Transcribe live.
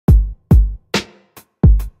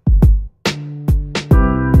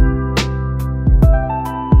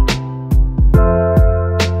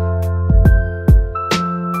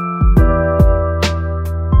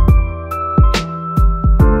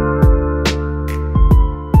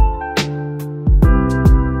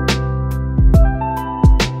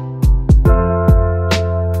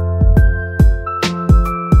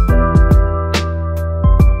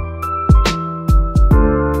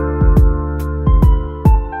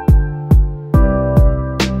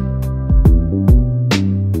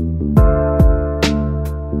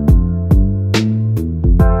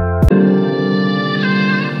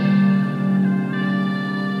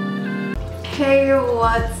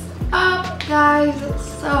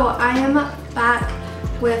guys, so I am back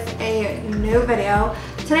with a new video.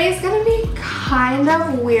 Today is gonna be kind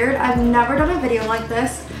of weird. I've never done a video like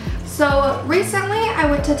this. So recently I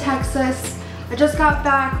went to Texas. I just got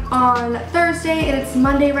back on Thursday and it's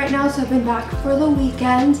Monday right now, so I've been back for the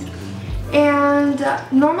weekend. And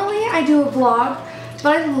normally I do a vlog,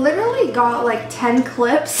 but I literally got like 10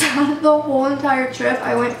 clips out of the whole entire trip.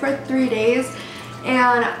 I went for 3 days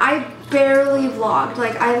and I barely vlogged.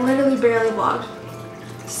 Like, I literally barely vlogged.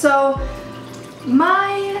 So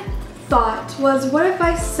my thought was, what if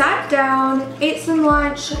I sat down, ate some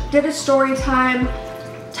lunch, did a story time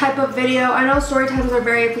type of video. I know story times are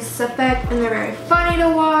very specific and they're very funny to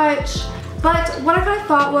watch, but what if I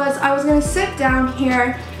thought was I was gonna sit down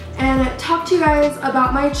here and talk to you guys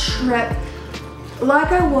about my trip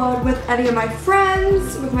like I would with any of my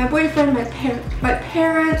friends, with my boyfriend, my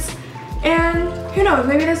parents, and who knows,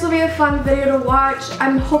 maybe this will be a fun video to watch.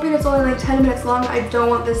 I'm hoping it's only like 10 minutes long. I don't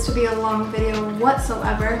want this to be a long video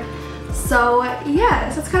whatsoever. So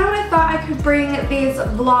yes, that's kind of what I thought. I could bring these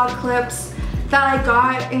vlog clips that I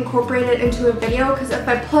got incorporated into a video, because if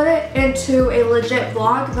I put it into a legit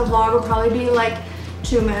vlog, the vlog will probably be like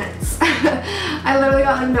 2 minutes. I literally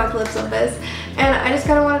got like no clips of this, and I just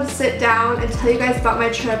kind of wanted to sit down and tell you guys about my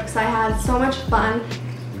trip because I had so much fun.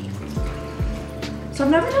 So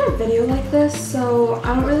I've never done a video like this, so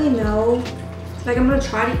I don't really know. Like, I'm gonna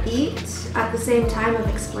try to eat at the same time of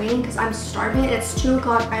explaining because I'm starving. It's 2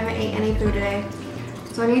 o'clock, I haven't ate any food today.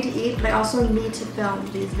 So I need to eat, but I also need to film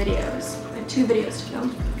these videos. I have 2 videos to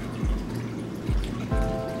film.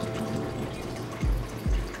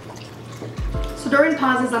 So during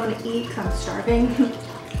pauses, I'm gonna eat because I'm starving.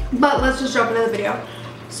 But let's just jump into the video.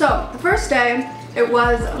 So the first day, it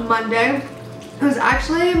was Monday. It was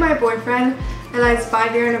actually my boyfriend and I's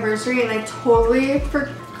 5-year anniversary, and I totally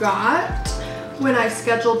forgot when I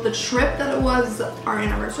scheduled the trip that it was our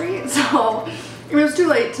anniversary. So it was too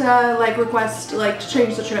late to like request, like to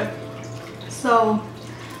change the trip. So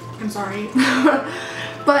I'm sorry.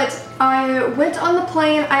 But I went on the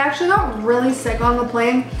plane. I actually got really sick on the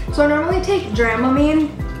plane. So I normally take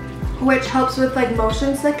Dramamine, which helps with like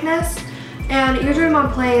motion sickness. And usually when I'm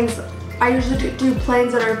on planes, I usually do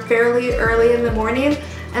planes that are fairly early in the morning.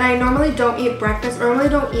 And I normally don't eat breakfast. I normally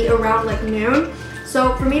don't eat around like noon.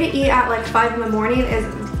 So for me to eat at like 5 in the morning is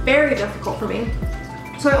very difficult for me.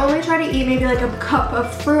 So I only try to eat maybe like a cup of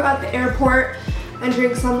fruit at the airport and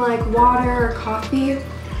drink some like water or coffee.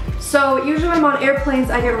 So usually when I'm on airplanes,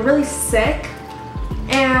 I get really sick.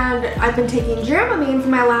 And I've been taking Dramamine for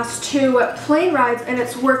my last 2 plane rides, and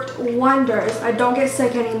it's worked wonders. I don't get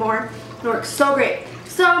sick anymore. It works so great.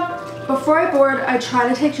 So before I board, I try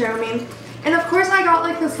to take Dramamine. And of course I got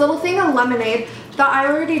like this little thing of lemonade that I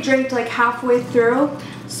already drank like halfway through.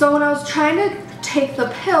 So when I was trying to take the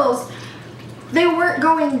pills, they weren't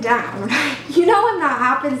going down. You know when that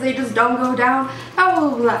happens, they just don't go down? That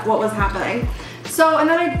was what was happening. So, and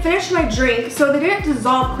then I finished my drink, so they didn't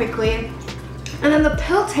dissolve quickly. And then the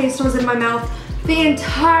pill taste was in my mouth the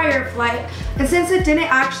entire flight. And since it didn't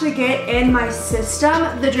actually get in my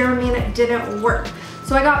system, the Dramamine didn't work.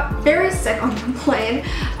 So I got very sick on the plane.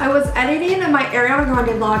 I was editing my Ariana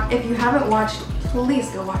Grande vlog. If you haven't watched, please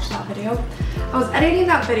go watch that video. I was editing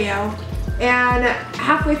that video, and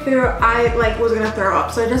halfway through I like was gonna throw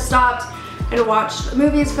up. So I just stopped and watched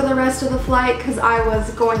movies for the rest of the flight because I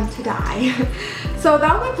was going to die. So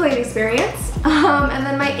that was my plane experience. And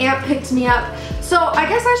then my aunt picked me up. So I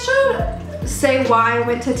guess I should say why I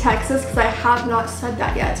went to Texas because I have not said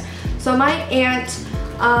that yet. So my aunt,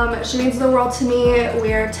 she means the world to me.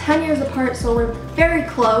 We're 10 years apart, so we're very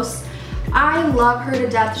close. I love her to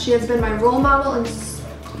death. She has been my role model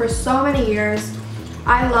for so many years.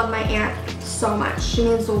 I love my aunt so much. She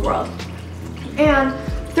means the world. And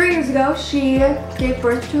 3 years ago, she gave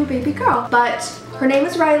birth to a baby girl. But her name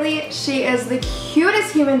is Riley. She is the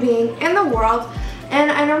cutest human being in the world.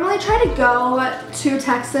 And I normally try to go to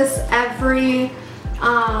Texas every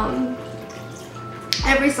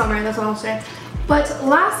summer, that's what I'll say. But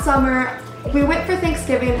last summer, we went for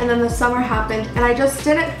Thanksgiving, and then the summer happened, and I just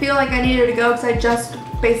didn't feel like I needed to go because I just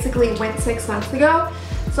basically went 6 months ago.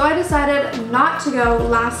 So I decided not to go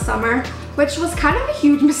last summer, which was kind of a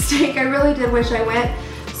huge mistake. I really did wish I went.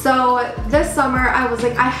 So this summer, I was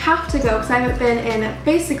like, I have to go because I haven't been in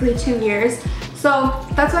basically 2 years. So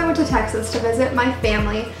that's why I went to Texas to visit my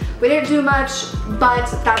family. We didn't do much, but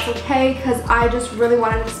that's okay because I just really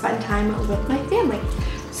wanted to spend time with my family.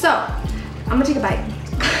 So I'm gonna take a bite.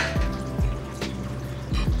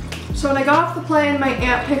 So when I got off the plane, my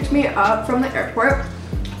aunt picked me up from the airport.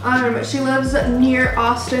 She lives near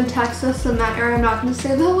Austin, Texas, in that area. I'm not gonna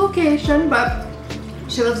say the location, but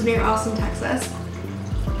She lives near Austin, Texas.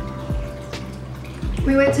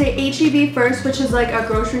 We went to HEB first, which is like a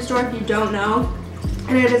grocery store if you don't know.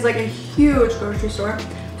 And it is like a huge grocery store.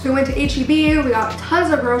 So we went to HEB, we got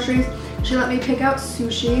tons of groceries. She let me pick out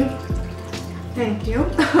sushi. Thank you.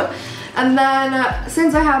 And then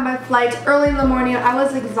since I had my flight early in the morning, I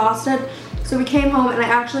was exhausted. So we came home and I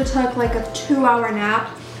actually took like a 2-hour nap.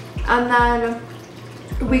 And then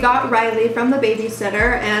we got Riley from the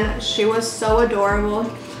babysitter and she was so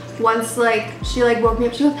adorable. Once she woke me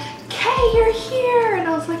up, she was, "Kay, you're here!" And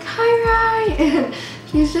I was like, "Hi, Ry!" And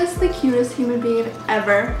he's just the cutest human being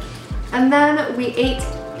ever. And then we ate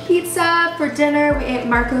pizza for dinner. We ate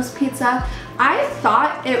Marco's Pizza. I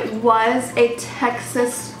thought it was a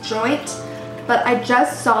Texas joint, but I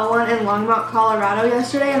just saw one in Longmont, Colorado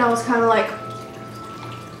yesterday and I was kind of like,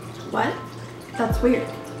 what? That's weird.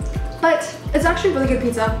 But it's actually really good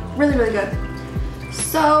pizza. Really, really good.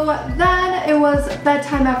 So then it was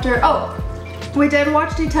bedtime after, we did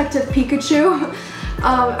watch Detective Pikachu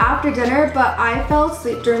after dinner, but I fell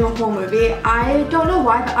asleep during the whole movie. I don't know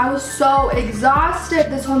why, but I was so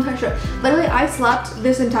exhausted this whole entire trip. Literally, I slept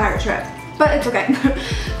this entire trip, but it's okay.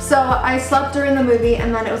 So I slept during the movie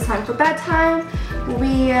and then it was time for bedtime.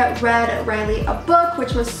 We read Riley a book,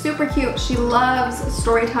 which was super cute. She loves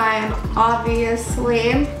story time,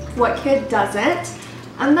 obviously. What kid doesn't?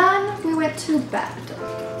 And then we went to bed.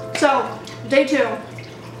 So, day 2.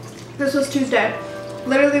 This was Tuesday.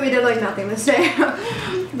 Literally, we did like nothing this day,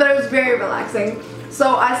 but it was very relaxing.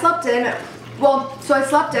 So I slept in, I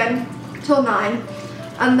slept in till 9,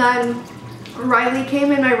 and then Riley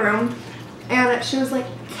came in my room, and she was like,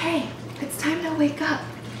 "Kay, it's time to wake up."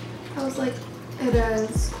 I was like, "It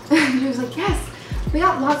is." She was like, "Yes, we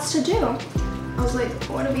got lots to do." I was like,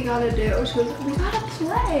 "What do we gotta do?" She was like, "We gotta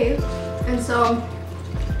play." And so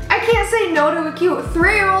I can't say no to a cute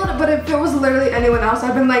 3-year-old, but if it was literally anyone else,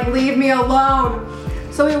 I've been like, "Leave me alone."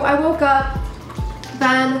 So I woke up,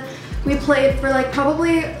 then we played for like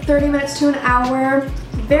probably 30 minutes to an hour,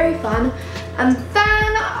 very fun, and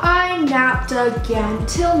then I napped again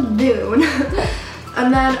till noon.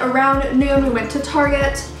 And then around noon we went to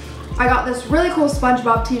Target. I got this really cool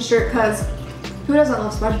SpongeBob t-shirt because who doesn't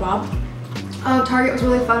love SpongeBob? Target was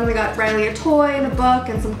really fun. We got Riley a toy and a book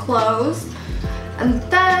and some clothes. And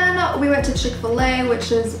then we went to Chick-fil-A,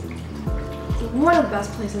 which is one of the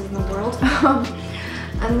best places in the world.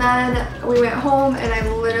 And then we went home and I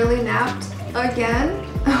literally napped again.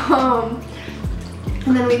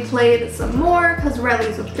 And then we played some more because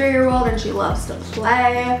Riley's a 3-year-old and she loves to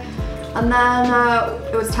play. And then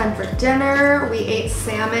it was time for dinner. We ate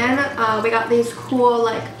salmon. We got these cool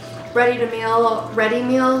like ready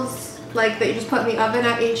meals like that you just put in the oven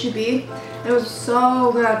at HEB. It was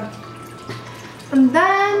so good. And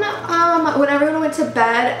then when everyone went to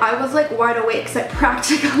bed, I was like wide awake because I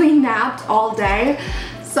practically napped all day.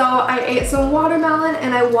 So I ate some watermelon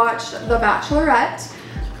and I watched The Bachelorette.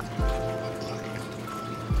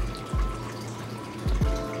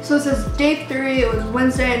 So this is day 3, it was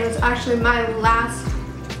Wednesday and it was actually my last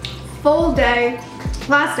full day,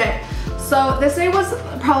 last day. So this day was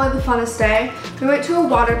probably the funnest day. We went to a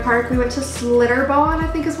water park, we went to Slitterbahn, I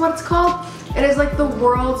think is what it's called. It is like the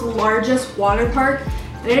world's largest water park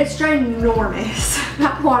and it's ginormous.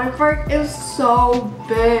 That water park is so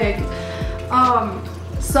big.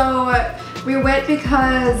 So we went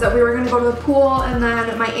because we were gonna go to the pool and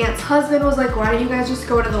then my aunt's husband was like, "Why don't you guys just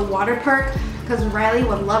go to the water park? Because Riley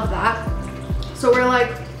would love that." So we're like,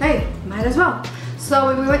 hey, might as well.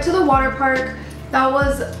 So we went to the water park. That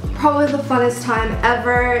was probably the funnest time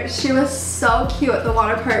ever. She was so cute at the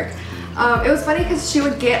water park. It was funny because she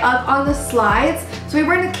would get up on the slides. So we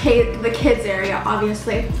were in the kids area,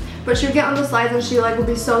 obviously. But she would get on the slides and she like would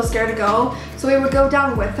be so scared to go. So we would go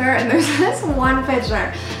down with her and there's this one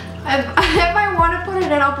picture. If I want to put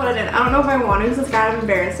it in, I'll put it in. I don't know if I want to because it's kind of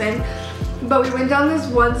embarrassing. But we went down this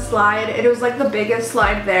one slide. It was like the biggest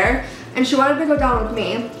slide there. And she wanted to go down with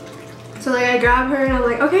me. So like I grab her and I'm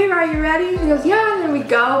like, "Okay, are you ready?" She goes, "Yeah," and then we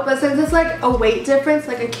go. But since it's like a weight difference,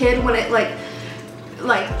 like a kid when it like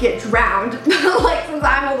get drowned, like since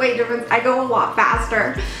I'm a weight difference, I go a lot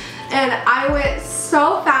faster. And I went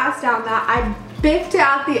so fast down that I biffed it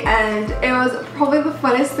at the end. It was probably the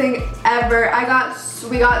funnest thing ever.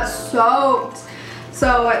 We got soaked.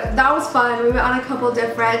 So that was fun. We went on a couple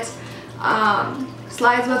different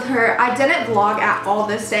slides with her. I didn't vlog at all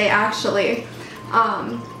this day actually.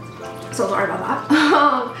 So sorry about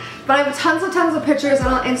that. But I have tons of pictures and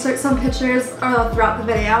I'll insert some pictures throughout the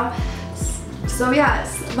video. So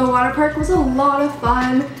yes, the water park was a lot of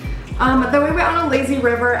fun. Then we went on a lazy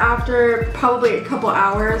river after probably a couple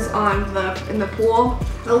hours in the pool.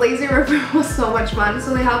 The lazy river was so much fun.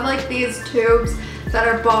 So they have like these tubes that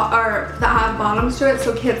are that have bottoms to it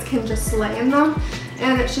so kids can just lay in them.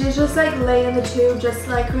 And she's just like laying in the tube, just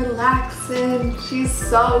like relaxing. She's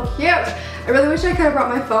so cute. I really wish I could have brought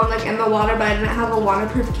my phone like in the water, but I didn't have a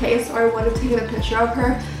waterproof case, or I would have taken a picture of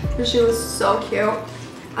her because she was so cute.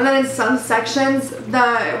 And then in some sections,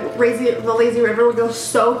 the lazy river would go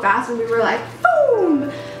so fast and we were like,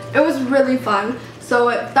 boom! It was really fun. So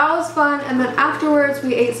that was fun. And then afterwards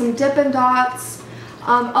we ate some Dippin' Dots.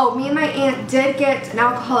 Oh, me and my aunt did get an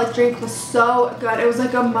alcoholic drink. It was so good. It was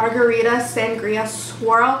like a margarita sangria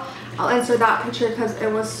swirl. I'll insert that picture because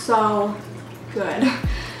it was so good.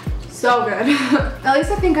 So good. At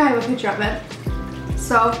least I think I have a picture of it.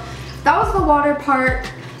 So that was the water park.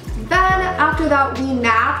 Then after that we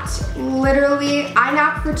napped. Literally, I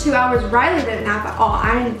napped for 2 hours. Riley didn't nap at all.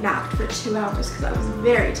 I napped for 2 hours because I was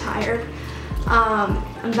very tired.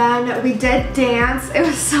 And then we did dance. It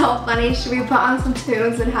was so funny. We put on some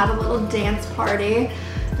tunes and had a little dance party.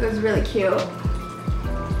 It was really cute.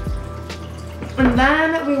 And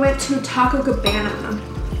then we went to Taco Cabana.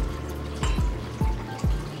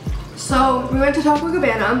 So we went to Taco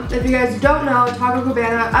Cabana. If you guys don't know, Taco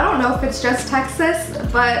Cabana, I don't know if it's just Texas,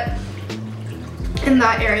 but in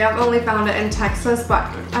that area, I've only found it in Texas, but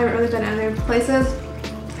I haven't really been in any places.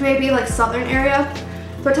 Maybe like southern area.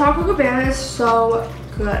 But Taco Cabana is so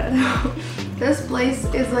good. This place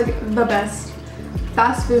is like the best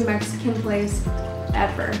fast food Mexican place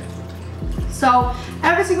ever. So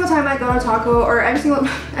every single time I go to Taco, or every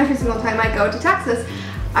single time I go to Texas,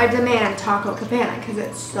 I demand Taco Cabana because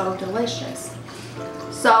it's so delicious.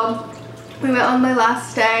 So we went on my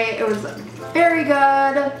last day. It was very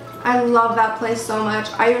good. I love that place so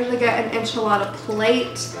much. I usually get an enchilada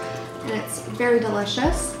plate and it's very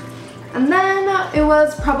delicious. And then it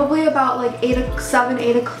was probably about like 7,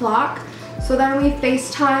 8 o'clock. So then we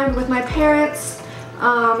FaceTimed with my parents.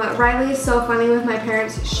 Riley is so funny with my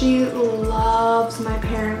parents. She loves my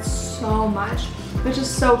parents so much, which is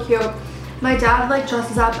so cute. My dad like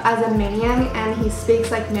dresses up as a minion and he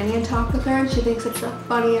speaks like minion talk with her and she thinks it's the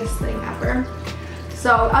funniest thing ever.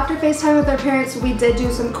 So after FaceTime with our parents, we did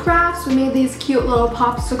do some crafts. We made these cute little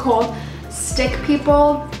popsicle stick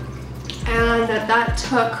people. And that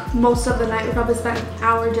took most of the night. We probably spent an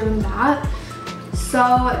hour doing that.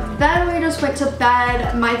 So then we just went to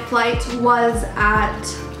bed. My flight was at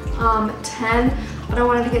 10, but I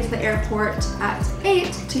wanted to get to the airport at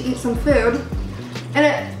 8 to eat some food.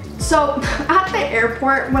 So at the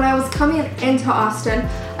airport, when I was coming into Austin,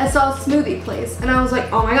 I saw a smoothie place and I was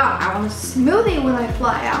like, oh my god, I want a smoothie when I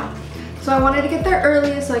fly out. So I wanted to get there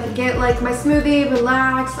early so I could get like my smoothie,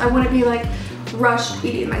 relax. I wouldn't be like rushed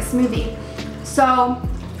eating my smoothie. So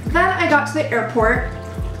then I got to the airport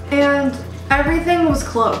and everything was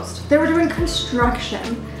closed. They were doing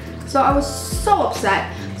construction. So I was so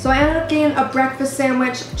upset. So I ended up getting a breakfast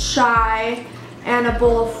sandwich, chai, and a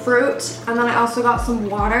bowl of fruit. And then I also got some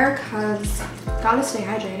water because gotta stay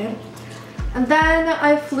hydrated. And then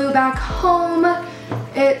I flew back home.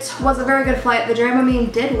 It was a very good flight. The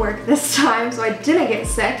Dramamine did work this time, so I didn't get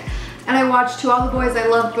sick. And I watched To All the Boys I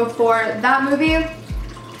Loved Before. That movie,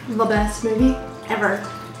 the best movie ever.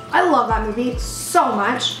 I love that movie so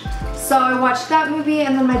much. So I watched that movie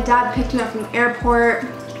and then my dad picked me up from the airport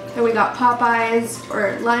and we got Popeyes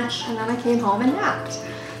for lunch and then I came home and napped.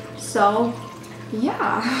 So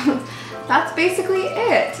yeah, that's basically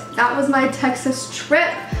it. That was my Texas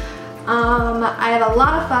trip. I had a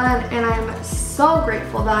lot of fun and I'm so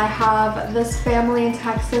grateful that I have this family in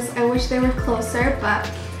Texas. I wish they were closer,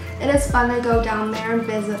 but it is fun to go down there and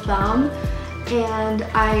visit them. And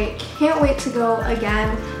I can't wait to go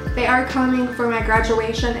again. They are coming for my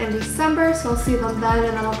graduation in December, so I'll see them then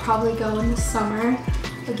and then I'll probably go in the summer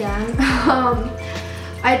again.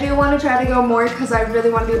 I do want to try to go more because I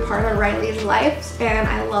really want to be a part of Riley's life and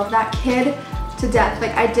I love that kid to death.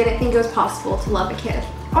 Like, I didn't think it was possible to love a kid.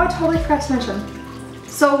 Oh, I totally forgot to mention.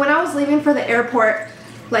 So when I was leaving for the airport,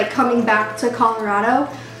 like coming back to Colorado,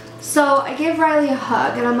 so I gave Riley a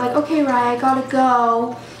hug and I'm like, okay, Riley, I gotta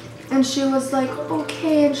go. And she was like,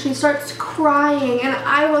 okay, and she starts crying and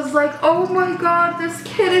I was like, oh my god, this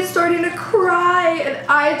kid is starting to cry, and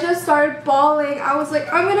I just started bawling. I was like,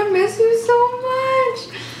 I'm gonna miss you so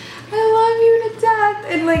much. I love you to death.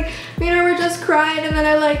 And like, me and her were just crying and then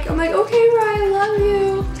I'm like, okay, Ryan, I love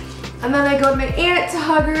you. And then I go to my aunt to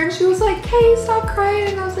hug her and she was like, Kay, stop crying.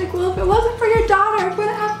 And I was like, well, if it wasn't for your daughter, I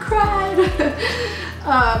wouldn't have cried.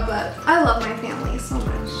 But I love my family so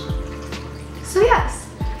much. So yes.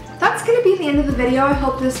 That's gonna be the end of the video. I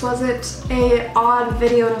hope this wasn't an odd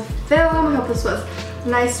video to film. I hope this was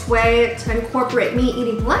nice way to incorporate me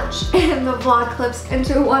eating lunch and the vlog clips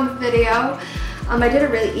into one video. I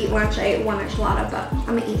didn't really eat lunch. I ate one enchilada, but I'm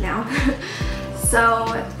gonna eat now. So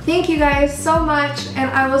thank you guys so much,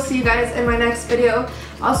 and I will see you guys in my next video.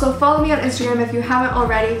 Also follow me on Instagram if you haven't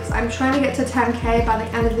already, because I'm trying to get to 10K by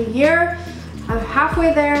the end of the year. I'm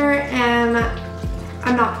halfway there and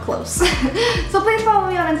I'm not close. So please follow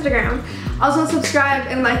me on Instagram. Also subscribe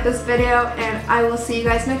and like this video, and I will see you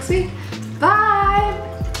guys next week. Bye!